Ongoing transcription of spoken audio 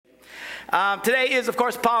Today is, of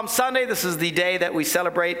course, Palm Sunday. This is the day that we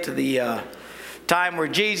celebrate the time where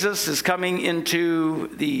Jesus is coming into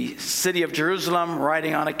the city of Jerusalem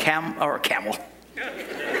riding on a camel.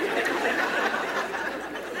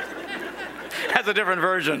 That's a different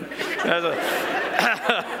version.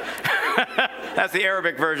 That's the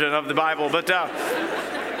Arabic version of the Bible. But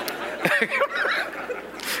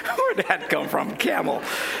where did that come from? Camel.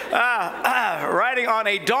 Riding on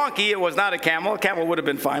a donkey. It was not a camel. A camel would have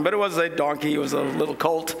been fine, but it was a donkey. It was a little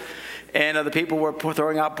colt. And the people were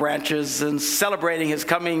throwing out branches and celebrating his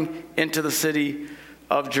coming into the city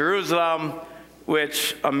of Jerusalem,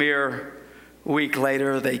 which a mere week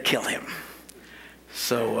later, they kill him.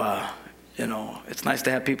 So, it's nice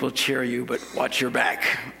to have people cheer you, but watch your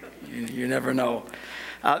back. You never know.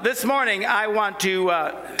 This morning, I want to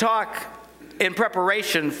talk in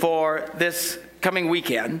preparation for this coming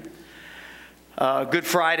weekend, Good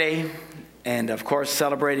Friday, and of course,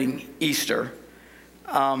 celebrating Easter.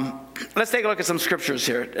 Let's take a look at some scriptures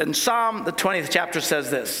here. In Psalm, the 20th chapter says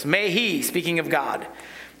this: May he, speaking of God,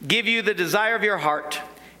 give you the desire of your heart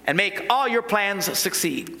and make all your plans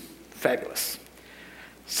succeed. Fabulous.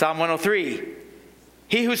 Psalm 103,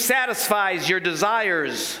 he who satisfies your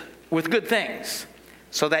desires with good things,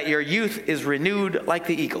 so that your youth is renewed like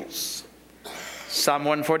the eagles. Psalm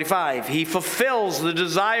 145, he fulfills the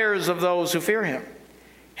desires of those who fear him,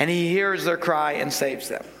 and he hears their cry and saves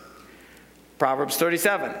them. Proverbs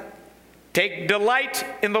 37, take delight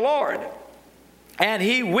in the Lord, and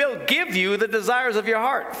he will give you the desires of your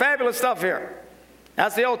heart. Fabulous stuff here.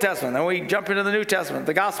 That's the Old Testament. Then we jump into the New Testament,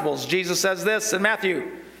 the Gospels. Jesus says this in Matthew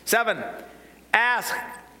 7, ask,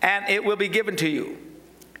 and it will be given to you.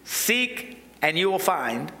 Seek, and you will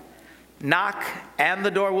find. Knock, and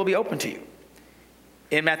the door will be open to you.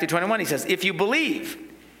 In Matthew 21, he says, if you believe,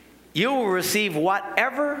 you will receive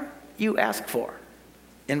whatever you ask for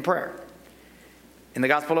in prayer. In the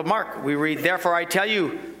Gospel of Mark, we read, therefore I tell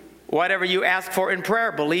you, whatever you ask for in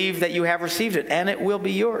prayer, believe that you have received it, and it will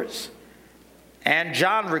be yours. And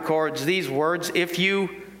John records these words, if you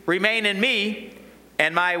remain in me,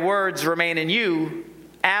 and my words remain in you,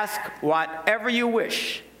 ask whatever you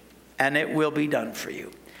wish, and it will be done for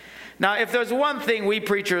you. Now, if there's one thing we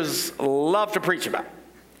preachers love to preach about,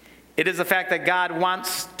 it is the fact that God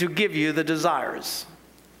wants to give you the desires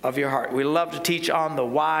of your heart. We love to teach on the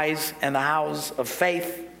whys and the hows of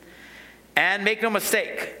faith. And make no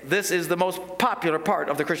mistake, this is the most popular part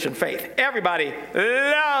of the Christian faith. Everybody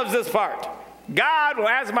loves this part. God will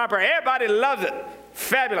answer my prayer. Everybody loves it.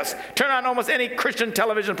 Fabulous. Turn on almost any Christian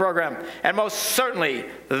television program, and most certainly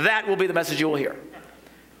that will be the message you will hear.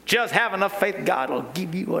 Just have enough faith, God will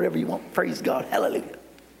give you whatever you want. Praise God. Hallelujah.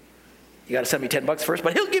 You got to send me $10 first,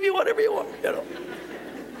 but he'll give you whatever you want.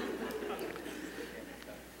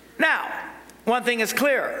 Now, one thing is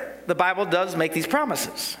clear. The Bible does make these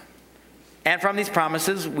promises. And from these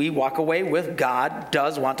promises, we walk away with God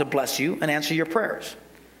does want to bless you and answer your prayers.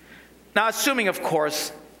 Now, assuming, of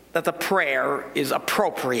course, that the prayer is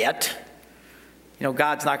appropriate.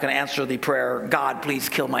 God's not going to answer the prayer, God, please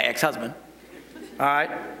kill my ex-husband. All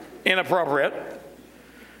right? Inappropriate.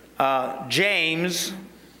 James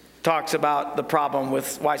talks about the problem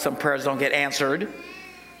with why some prayers don't get answered.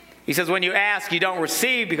 He says, when you ask, you don't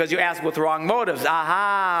receive because you ask with wrong motives.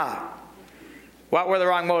 Aha! What were the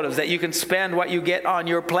wrong motives? That you can spend what you get on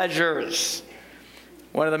your pleasures.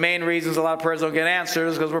 One of the main reasons a lot of prayers don't get answered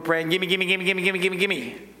is because we're praying, gimme, gimme, gimme, gimme, gimme, gimme,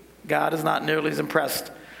 gimme. God is not nearly as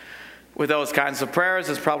impressed with those kinds of prayers.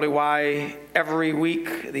 It's probably why every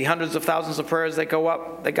week, the hundreds of thousands of prayers that go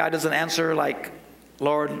up, that God doesn't answer, like,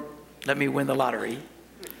 Lord, let me win the lottery.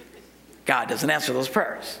 God doesn't answer those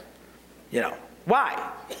prayers.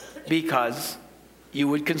 Why? Because you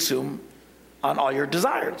would consume on all your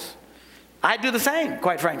desires. I'd do the same,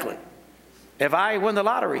 quite frankly. If I won the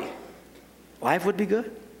lottery, life would be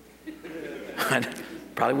good. I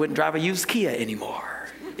probably wouldn't drive a used Kia anymore.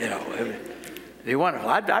 It'd be wonderful.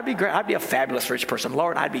 I'd be great. I'd be a fabulous rich person.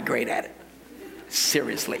 Lord, I'd be great at it.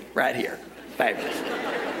 Seriously, right here. Fabulous.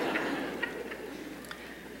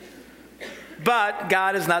 But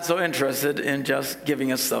God is not so interested in just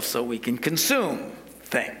giving us stuff so we can consume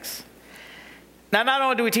things. Now, not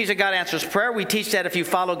only do we teach that God answers prayer, we teach that if you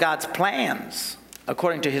follow God's plans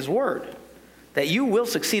according to his word, that you will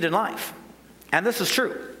succeed in life. And this is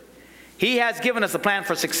true. He has given us a plan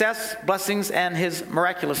for success, blessings, and his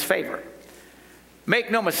miraculous favor.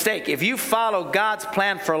 Make no mistake, if you follow God's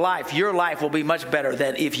plan for life, your life will be much better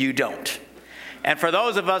than if you don't. And for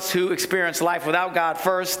those of us who experienced life without God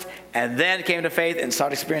first and then came to faith and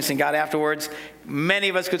started experiencing God afterwards, many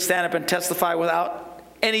of us could stand up and testify without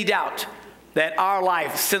any doubt that our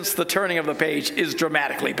life since the turning of the page is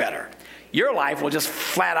dramatically better. Your life will just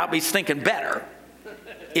flat out be stinking better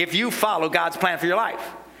if you follow God's plan for your life.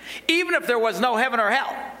 Even if there was no heaven or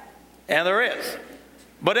hell, and there is.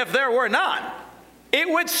 But if there were none, it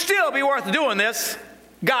would still be worth doing this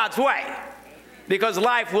God's way, because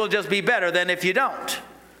life will just be better than if you don't.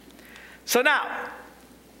 So now,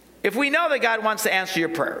 if we know that God wants to answer your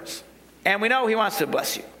prayers, and we know He wants to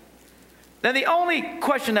bless you, then the only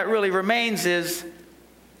question that really remains is,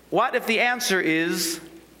 what if the answer is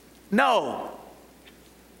no?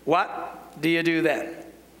 What do you do then?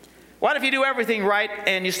 What if you do everything right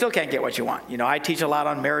and you still can't get what you want? You know, I teach a lot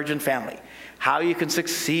on marriage and family. How you can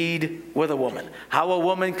succeed with a woman. How a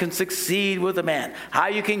woman can succeed with a man. How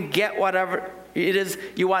you can get whatever it is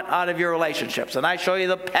you want out of your relationships. And I show you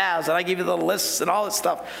the paths, and I give you the lists and all this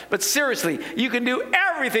stuff. But seriously, you can do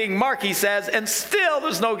everything Marky says, and still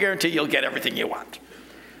there's no guarantee you'll get everything you want.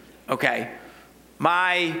 Okay?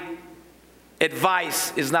 My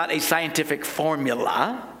advice is not a scientific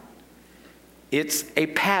formula. It's a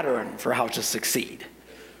pattern for how to succeed.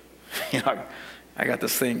 You know, I got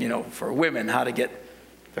this thing, for women, how to get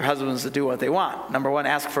their husbands to do what they want. Number one,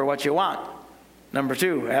 ask for what you want. Number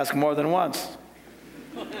two, ask more than once.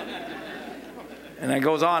 And it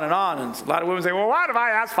goes on, and a lot of women say, well, what if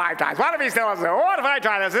I ask 5 times? What if he still doesn't? What if I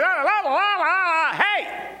try this?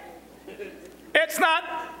 Hey! It's not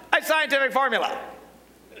a scientific formula.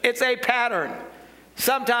 It's a pattern.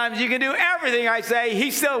 Sometimes you can do everything I say,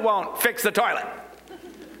 he still won't fix the toilet.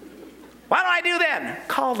 What do I do then?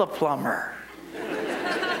 Call the plumber.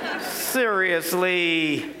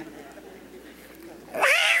 Seriously.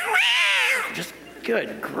 Just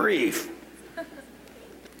good grief.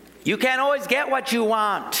 You can't always get what you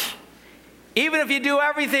want. Even if you do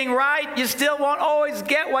everything right, you still won't always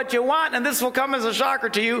get what you want, and this will come as a shocker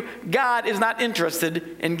to you. God is not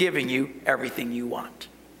interested in giving you everything you want.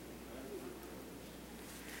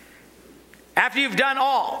 After you've done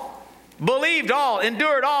all, believed all,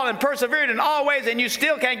 endured all, and persevered in all ways, and you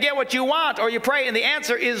still can't get what you want, or you pray and the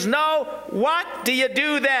answer is no, what do you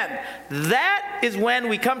do then? That is when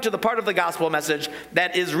we come to the part of the gospel message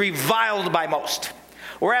that is reviled by most.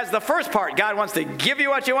 Whereas the first part, God wants to give you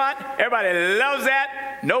what you want, everybody loves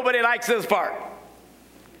that. Nobody likes this part.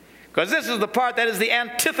 Because this is the part that is the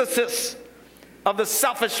antithesis of the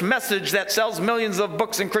selfish message that sells millions of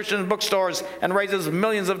books in Christian bookstores and raises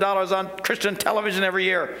millions of dollars on Christian television every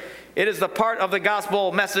year. It is the part of the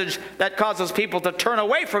gospel message that causes people to turn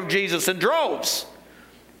away from Jesus in droves.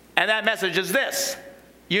 And that message is this: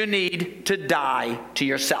 you need to die to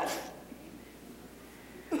yourself.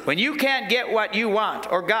 When you can't get what you want,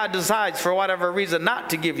 or God decides for whatever reason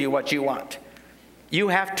not to give you what you want, you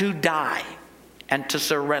have to die and to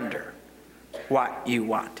surrender what you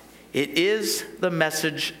want. It is the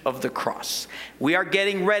message of the cross. We are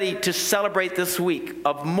getting ready to celebrate this week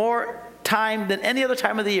of more time than any other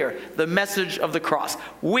time of the year, the message of the cross.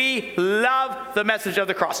 We love the message of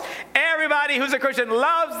the cross. Everybody who's a Christian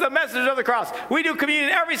loves the message of the cross. We do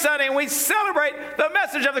communion every Sunday and we celebrate the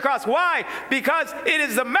message of the cross. Why? Because it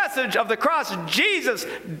is the message of the cross. Jesus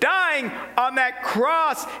dying on that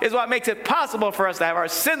cross is what makes it possible for us to have our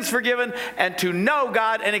sins forgiven and to know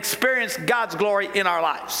God and experience God's glory in our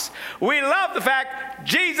lives. We love the fact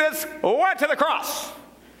Jesus went to the cross.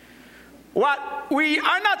 What we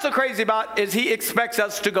are not so crazy about is he expects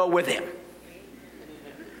us to go with him.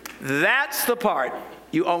 That's the part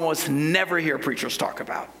you almost never hear preachers talk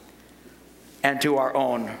about, and to our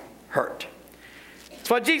own hurt. It's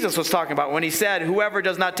what Jesus was talking about when he said, whoever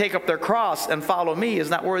does not take up their cross and follow me is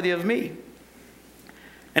not worthy of me.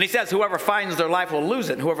 And he says, whoever finds their life will lose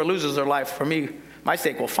it, and whoever loses their life for me, my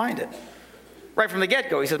sake, will find it. Right from the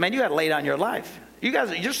get-go, he says, man, you got to lay down your life. You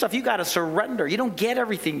guys, your stuff, you got to surrender. You don't get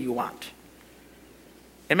everything you want.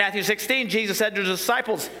 In Matthew 16, Jesus said to his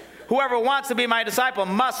disciples, whoever wants to be my disciple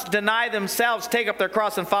must deny themselves, take up their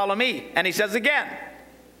cross, and follow me. And he says again,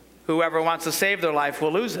 whoever wants to save their life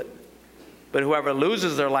will lose it. But whoever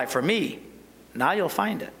loses their life for me, now you'll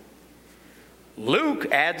find it.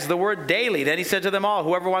 Luke adds the word daily. Then he said to them all,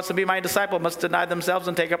 whoever wants to be my disciple must deny themselves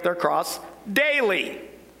and take up their cross daily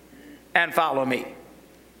and follow me.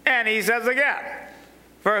 And he says again,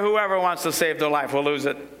 for whoever wants to save their life will lose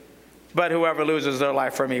it. But whoever loses their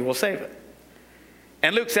life for me will save it.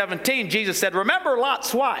 In Luke 17, Jesus said, remember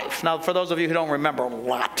Lot's wife. Now, for those of you who don't remember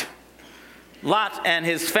Lot, Lot and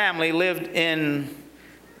his family lived in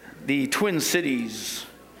the Twin Cities,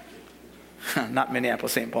 not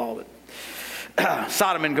Minneapolis, St. Paul, but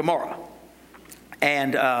Sodom and Gomorrah.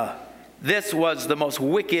 And this was the most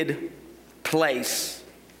wicked place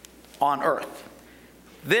on earth.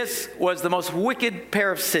 This was the most wicked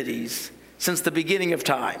pair of cities since the beginning of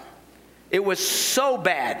time. It was so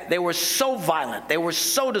bad. They were so violent. They were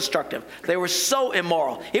so destructive. They were so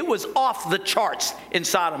immoral. It was off the charts in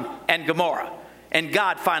Sodom and Gomorrah. And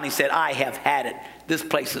God finally said, I have had it. This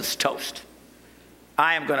place is toast.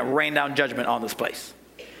 I am going to rain down judgment on this place.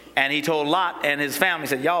 And he told Lot and his family,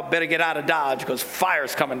 said, y'all better get out of Dodge because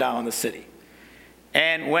fire's coming down on the city.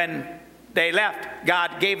 And when they left,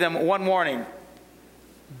 God gave them one warning.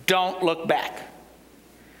 Don't look back.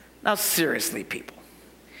 Now, seriously, people.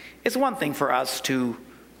 It's one thing for us to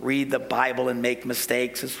read the Bible and make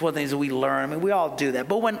mistakes. It's one of the things that we learn. I mean, we all do that.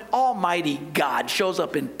 But when Almighty God shows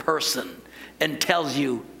up in person and tells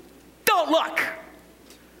you, don't look.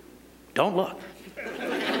 Don't look.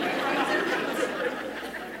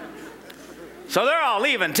 So they're all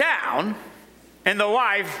leaving town, and the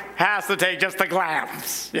wife has to take just a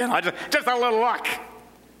glance, just a little look.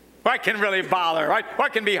 What can really bother? Right?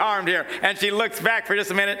 What can be harmed here? And she looks back for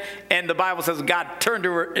just a minute, and the Bible says God turned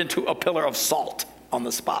her into a pillar of salt on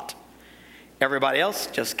the spot. Everybody else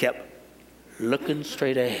just kept looking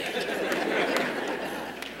straight ahead.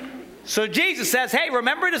 So Jesus says, hey,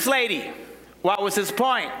 remember this lady. What was his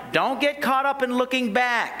point? Don't get caught up in looking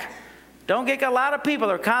back. Don't get a lot of people.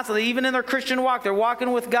 They're constantly, even in their Christian walk, they're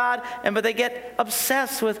walking with God, but they get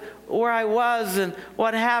obsessed with where I was and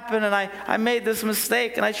what happened, and I made this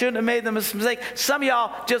mistake, and I shouldn't have made this mistake. Some of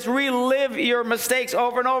y'all just relive your mistakes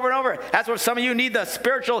over and over and over. That's where some of you need the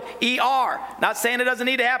spiritual ER. Not saying it doesn't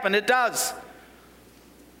need to happen. It does.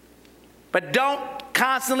 But don't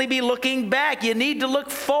constantly be looking back. You need to look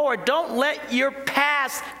forward. Don't let your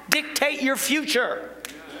past dictate your future.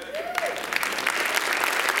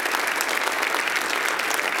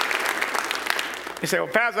 You say, well,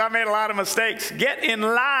 Pastor, I made a lot of mistakes. Get in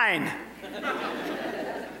line.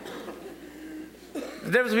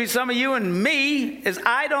 The difference between some of you and me is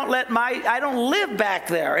I don't live back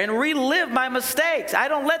there and relive my mistakes. I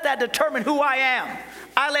don't let that determine who I am.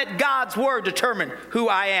 I let God's word determine who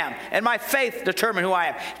I am, and my faith determine who I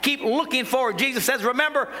am. Keep looking forward. Jesus says,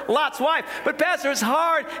 remember Lot's wife. But Pastor, it's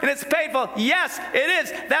hard and it's painful. Yes, it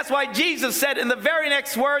is. That's why Jesus said in the very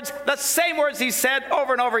next words, the same words he said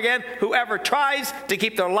over and over again, whoever tries to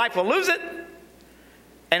keep their life will lose it,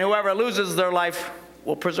 and whoever loses their life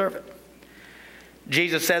will preserve it.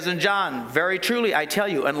 Jesus says in John, very truly I tell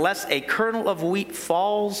you, unless a kernel of wheat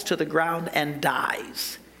falls to the ground and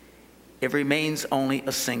dies, it remains only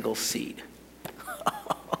a single seed.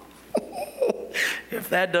 If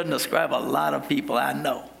that doesn't describe a lot of people I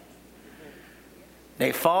know.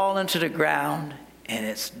 They fall into the ground and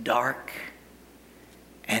it's dark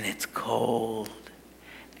and it's cold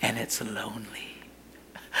and it's lonely.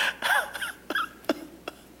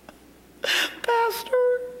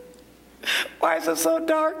 Pastor, why is it so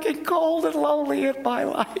dark and cold and lonely in my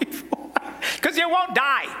life? Because you won't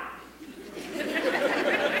die.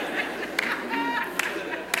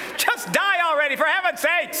 Just die already, for heaven's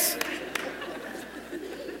sakes.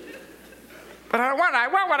 But I want it.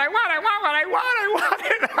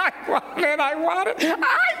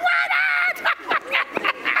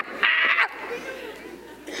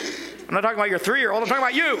 I'm not talking about your 3-year-old, I'm talking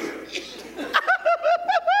about you.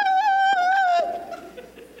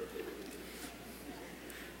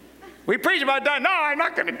 We preach about dying. No, I'm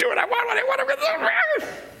not going to do it. I want what I want.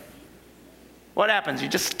 What happens? You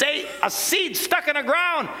just stay a seed stuck in the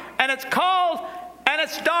ground, and it's cold, and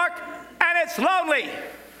it's dark, and it's lonely.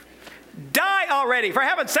 Die already, for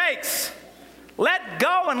heaven's sakes. Let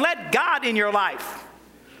go and let God in your life.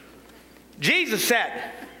 Jesus said,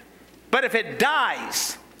 but if it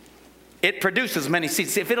dies, it produces many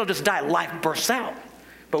seeds. See, if it'll just die, life bursts out.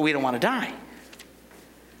 But we don't want to die.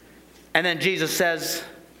 And then Jesus says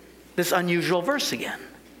this unusual verse again.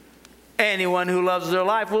 Anyone who loves their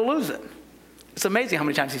life will lose it. It's amazing how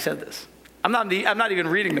many times he said this. I'm not even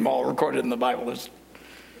reading them all recorded in the Bible.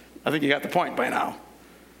 I think you got the point by now.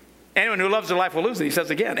 Anyone who loves their life will lose it. He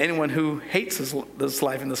says again, anyone who hates this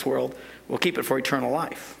life in this world will keep it for eternal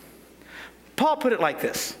life. Paul put it like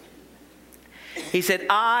this. He said,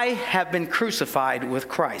 I have been crucified with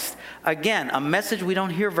Christ. Again, a message we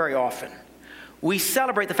don't hear very often. We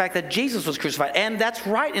celebrate the fact that Jesus was crucified, and that's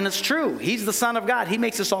right, and it's true. He's the Son of God. He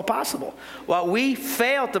makes this all possible. What we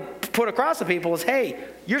fail to put across to people is, hey,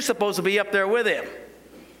 you're supposed to be up there with him.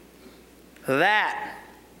 That,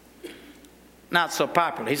 not so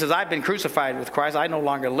popular. He says, I've been crucified with Christ. I no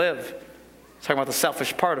longer live. He's talking about the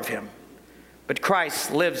selfish part of him. But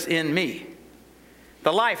Christ lives in me.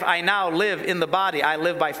 The life I now live in the body, I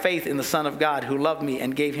live by faith in the Son of God who loved me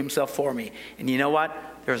and gave himself for me. And you know what?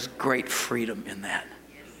 There's great freedom in that.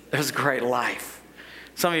 There's great life.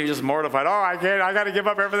 Some of you are just mortified. Oh, I can't. I got to give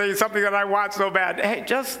up everything. Something that I want so bad. Hey,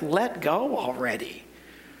 just let go already.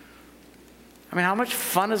 I mean, how much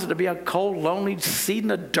fun is it to be a cold, lonely seed in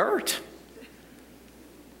the dirt?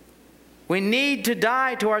 We need to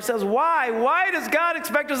die to ourselves. Why? Why does God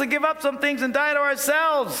expect us to give up some things and die to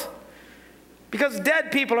ourselves? Because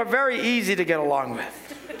dead people are very easy to get along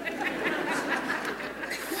with.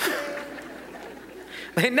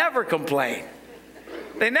 They never complain.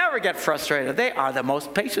 They never get frustrated. They are the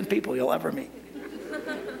most patient people you'll ever meet.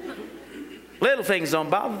 Little things don't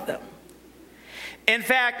bother them. In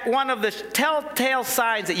fact, one of the telltale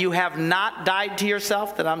signs that you have not died to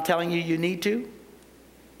yourself that I'm telling you you need to,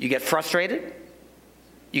 you get frustrated,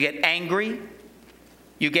 you get angry,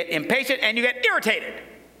 you get impatient, and you get irritated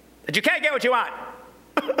that you can't get what you want.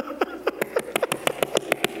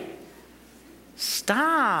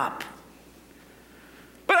 Stop.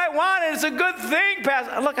 But I want it. It's a good thing,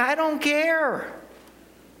 Pastor. Look, I don't care.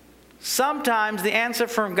 Sometimes the answer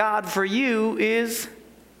from God for you is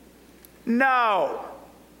no.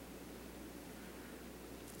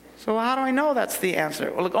 So how do I know that's the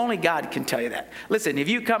answer? Well, look, only God can tell you that. Listen, if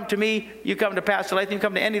you come to me, you come to Pastor Latham, you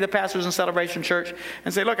come to any of the pastors in Celebration Church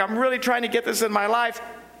and say, look, I'm really trying to get this in my life,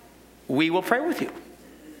 we will pray with you.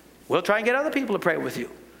 We'll try and get other people to pray with you.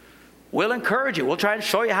 We'll encourage you. We'll try and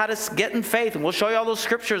show you how to get in faith. And we'll show you all those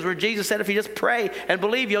scriptures where Jesus said if you just pray and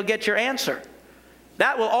believe, you'll get your answer.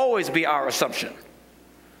 That will always be our assumption.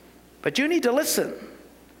 But you need to listen.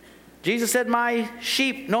 Jesus said, my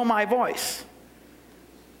sheep know my voice.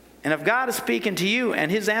 And if God is speaking to you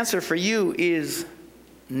and his answer for you is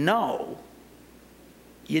no,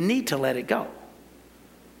 you need to let it go.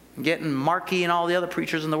 Getting Marky and all the other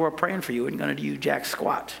preachers in the world praying for you isn't going to do you jack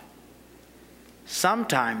squat.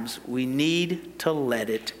 Sometimes we need to let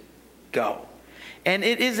it go. And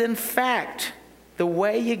it is, in fact, the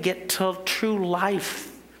way you get to true life,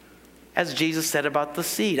 as Jesus said about the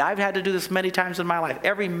seed. I've had to do this many times in my life.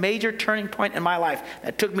 Every major turning point in my life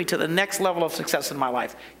that took me to the next level of success in my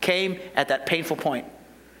life came at that painful point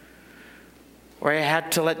where I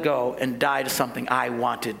had to let go and die to something I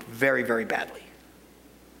wanted very, very badly.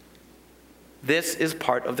 This is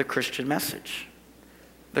part of the Christian message.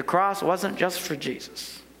 The cross wasn't just for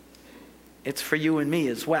Jesus. It's for you and me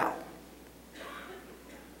as well.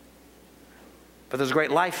 But there's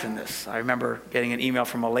great life in this. I remember getting an email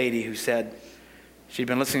from a lady who said she'd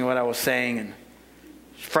been listening to what I was saying and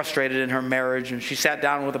frustrated in her marriage, and she sat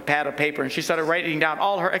down with a pad of paper and she started writing down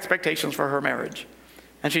all her expectations for her marriage.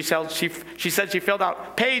 And she said she filled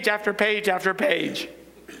out page after page after page.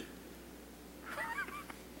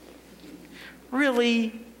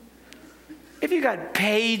 Really? If you got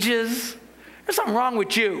pages, there's something wrong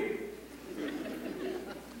with you.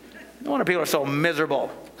 No wonder people are so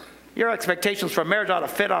miserable. Your expectations for marriage ought to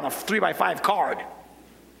fit on a 3x5 card.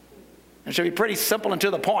 It should be pretty simple and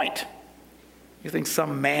to the point. You think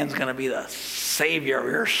some man's going to be the savior of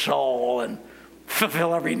your soul and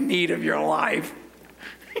fulfill every need of your life.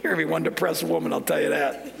 You're going to be one depressed woman, I'll tell you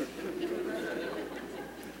that.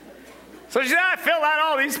 So she said, I filled out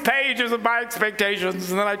all these pages of my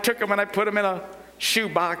expectations, and then I took them and I put them in a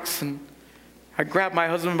shoebox, and I grabbed my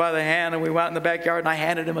husband by the hand, and we went out in the backyard, and I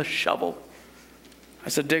handed him a shovel. I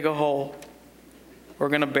said, dig a hole. We're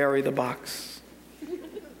going to bury the box.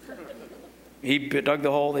 He dug the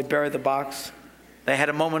hole. They buried the box. They had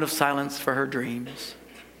a moment of silence for her dreams.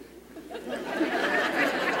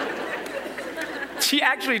 She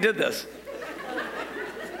actually did this.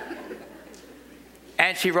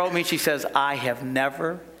 And she wrote me, she says, I have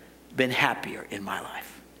never been happier in my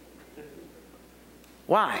life.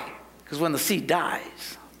 Why? Because when the seed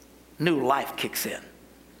dies, new life kicks in.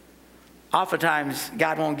 Oftentimes,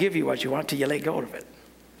 God won't give you what you want till you let go of it.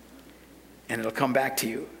 And it'll come back to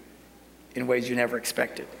you in ways you never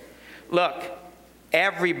expected. Look,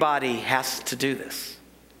 everybody has to do this.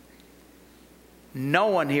 No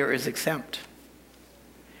one here is exempt.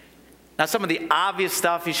 Now, some of the obvious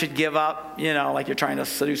stuff you should give up, like you're trying to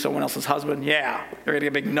seduce someone else's husband, yeah, you're going to get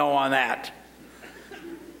a big no on that.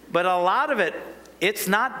 But a lot of it, it's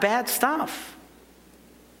not bad stuff.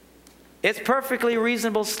 It's perfectly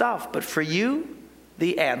reasonable stuff. But for you,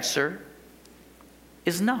 the answer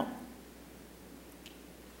is no.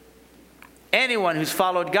 Anyone who's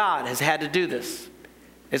followed God has had to do this.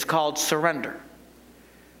 It's called surrender.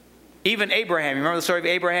 Even Abraham, you remember the story of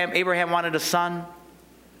Abraham? Abraham wanted a son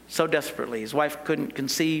so desperately. His wife couldn't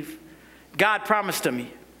conceive. God promised him,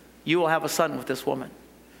 you will have a son with this woman.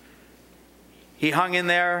 He hung in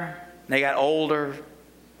there, and they got older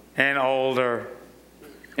and older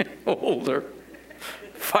and older.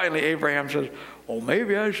 Finally, Abraham says, oh,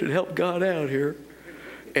 maybe I should help God out here.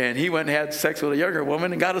 And he went and had sex with a younger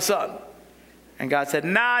woman and got a son. And God said,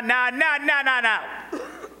 no.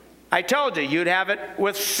 I told you, you'd have it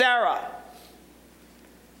with Sarah.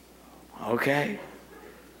 Okay.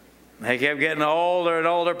 They kept getting older and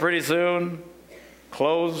older. Pretty soon,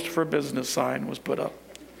 closed for business sign was put up.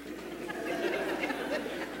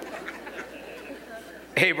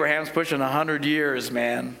 Abraham's pushing 100 years,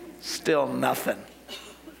 man. Still nothing.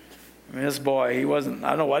 I mean, this boy, he wasn't, I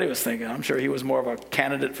don't know what he was thinking. I'm sure he was more of a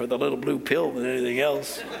candidate for the little blue pill than anything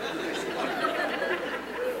else.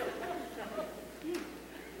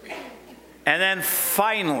 And then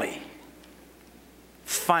finally,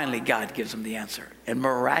 God gives him the answer. And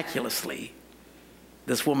miraculously,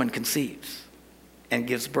 this woman conceives and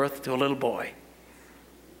gives birth to a little boy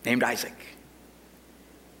named Isaac.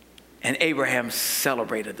 And Abraham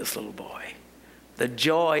celebrated this little boy. The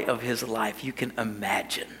joy of his life, you can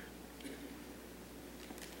imagine.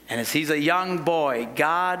 And as he's a young boy,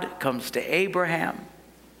 God comes to Abraham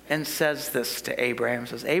and says this to Abraham.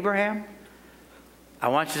 Says, Abraham, I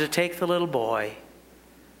want you to take the little boy.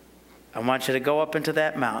 I want you to go up into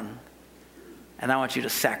that mountain. And I want you to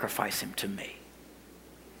sacrifice him to me.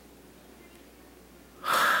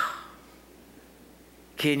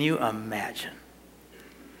 Can you imagine?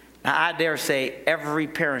 Now, I dare say every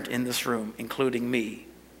parent in this room, including me,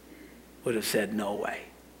 would have said, no way.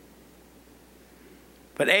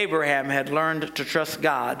 But Abraham had learned to trust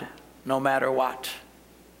God no matter what.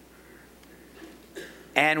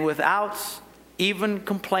 And without even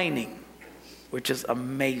complaining, which is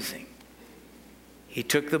amazing, he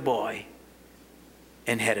took the boy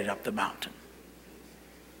and headed up the mountain.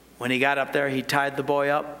 When he got up there, he tied the boy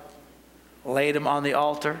up, laid him on the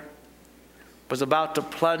altar, was about to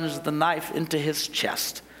plunge the knife into his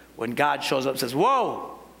chest when God shows up and says,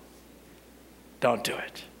 whoa, don't do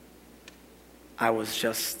it. I was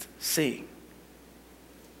just seeing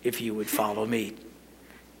if you would follow me.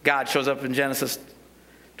 God shows up in Genesis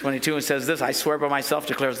 22 and says this, I swear by myself,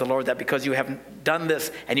 declares the Lord, that because you have done this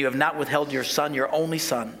and you have not withheld your son, your only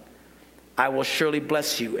son, I will surely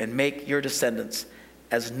bless you and make your descendants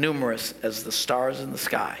as numerous as the stars in the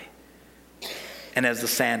sky and as the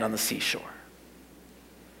sand on the seashore.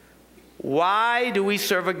 Why do we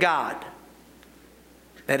serve a God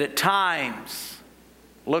that at times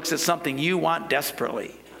looks at something you want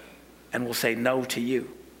desperately and will say no to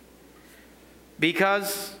you?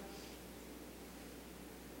 Because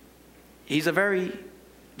he's a very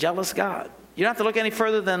jealous God. You don't have to look any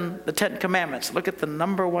further than the 10 Commandments. Look at the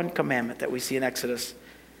number 1 commandment that we see in Exodus.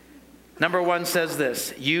 Number 1 says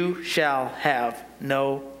this, you shall have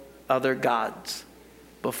no other gods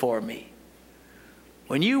before me.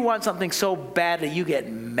 When you want something so badly, you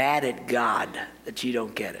get mad at God that you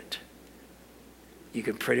don't get it. You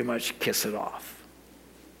can pretty much kiss it off.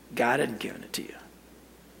 God hadn't given it to you.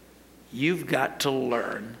 You've got to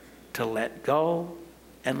learn to let go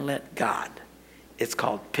and let God. It's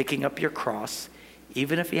called picking up your cross,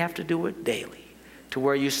 even if you have to do it daily, to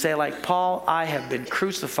where you say like Paul, I have been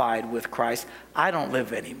crucified with Christ. I don't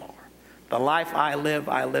live anymore. The life I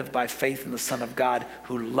live by faith in the Son of God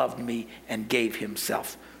who loved me and gave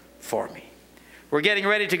himself for me. We're getting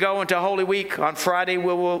ready to go into Holy Week. On Friday,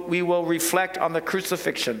 we will reflect on the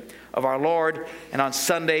crucifixion of our Lord. And on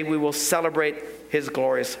Sunday, we will celebrate his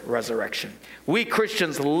glorious resurrection. We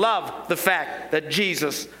Christians love the fact that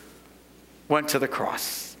Jesus went to the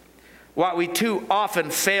cross. What we too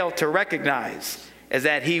often fail to recognize is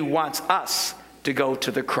that he wants us to go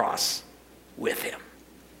to the cross with him.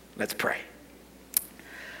 Let's pray.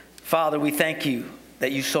 Father, we thank you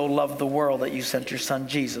that you so loved the world that you sent your son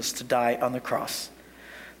Jesus to die on the cross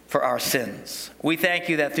for our sins. We thank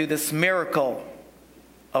you that through this miracle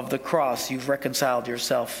of the cross, you've reconciled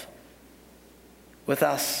yourself with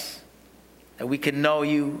us, that we can know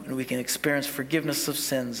you and we can experience forgiveness of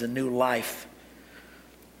sins and new life.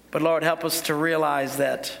 But Lord, help us to realize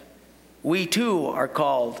that we too are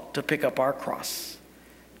called to pick up our cross,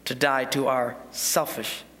 to die to our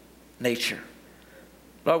selfish nature.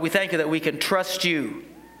 Lord, we thank you that we can trust you.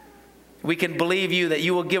 We can believe you, that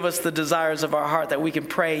you will give us the desires of our heart, that we can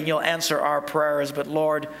pray and you'll answer our prayers. But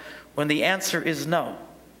Lord, when the answer is no,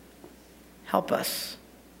 help us.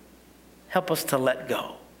 Help us to let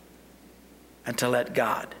go and to let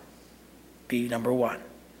God be number 1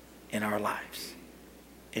 in our lives.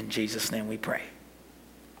 In Jesus' name we pray.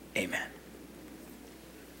 Amen.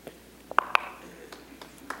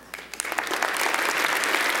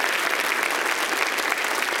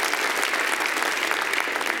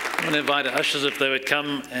 I'm going to invite our ushers if they would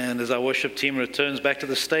come, and as our worship team returns back to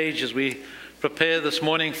the stage as we prepare this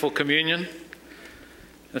morning for communion.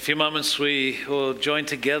 In a few moments we will join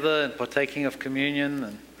together in partaking of communion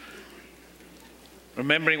and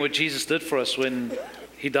remembering what Jesus did for us when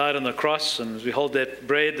he died on the cross, and as we hold that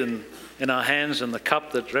bread in our hands and the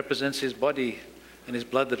cup that represents his body and his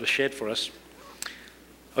blood that was shed for us.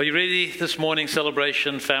 Are you ready this morning,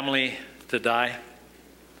 celebration, family, to die?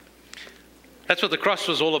 That's what the cross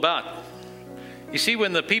was all about. You see,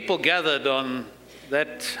 when the people gathered on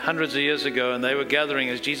that hundreds of years ago, and they were gathering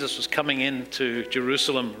as Jesus was coming into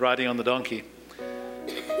Jerusalem riding on the donkey,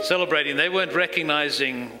 celebrating, they weren't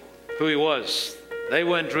recognizing who he was. They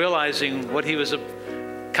weren't realizing what he was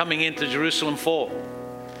coming into Jerusalem for.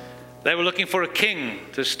 They were looking for a king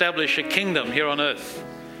to establish a kingdom here on earth.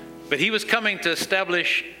 But he was coming to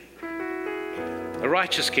establish a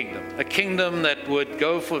righteous kingdom, a kingdom that would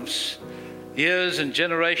go for years and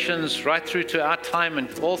generations right through to our time and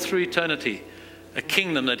all through eternity, a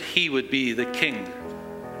kingdom that he would be the king,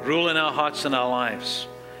 rule in our hearts and our lives.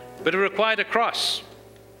 But it required a cross,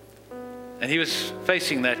 and he was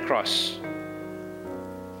facing that cross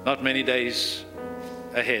not many days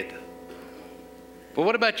ahead. But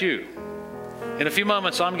what about you? In a few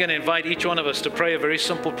moments, I'm going to invite each one of us to pray a very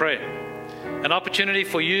simple prayer, an opportunity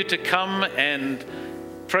for you to come and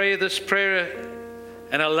pray this prayer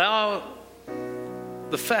and allow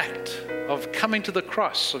the fact of coming to the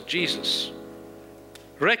cross of Jesus,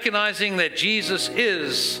 recognizing that Jesus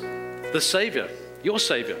is the Savior, your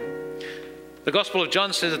Savior. The Gospel of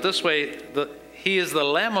John says it this way, that he is the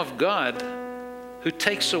Lamb of God who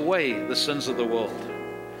takes away the sins of the world.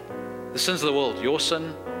 The sins of the world, your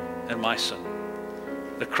sin and my sin.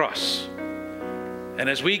 The cross. And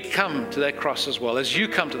as we come to that cross as well, as you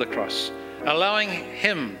come to the cross, allowing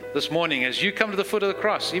him this morning, as you come to the foot of the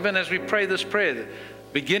cross, even as we pray this prayer, the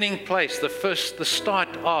beginning place, the start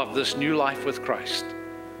of this new life with Christ.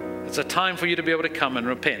 It's a time for you to be able to come and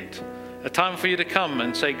repent. A time for you to come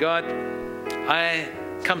and say, God, I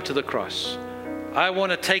come to the cross. I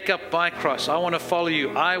want to take up my cross. I want to follow you.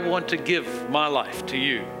 I want to give my life to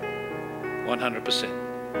you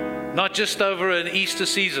 100%. Not just over an Easter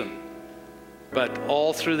season, but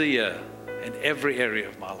all through the year in every area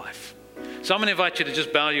of my life. So I'm going to invite you to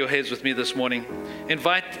just bow your heads with me this morning.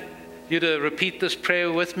 Invite you to repeat this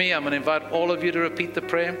prayer with me. I'm going to invite all of you to repeat the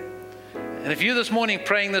prayer. And if you this morning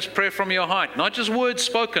praying this prayer from your heart, not just words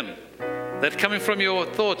spoken, that's coming from your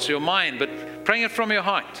thoughts, your mind, but praying it from your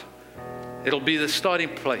heart, it'll be the starting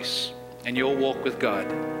place in your walk with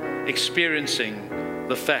God, experiencing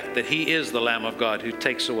the fact that he is the Lamb of God who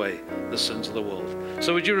takes away the sins of the world.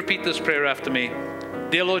 So would you repeat this prayer after me?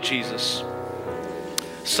 Dear Lord Jesus,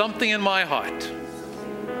 something in my heart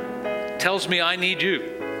tells me I need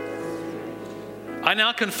you. I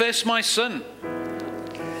now confess my sin,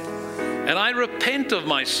 and I repent of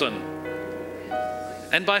my sin,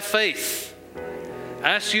 and by faith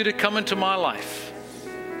ask you to come into my life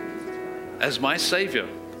as my Savior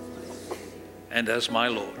and as my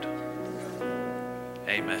Lord.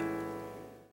 Amen.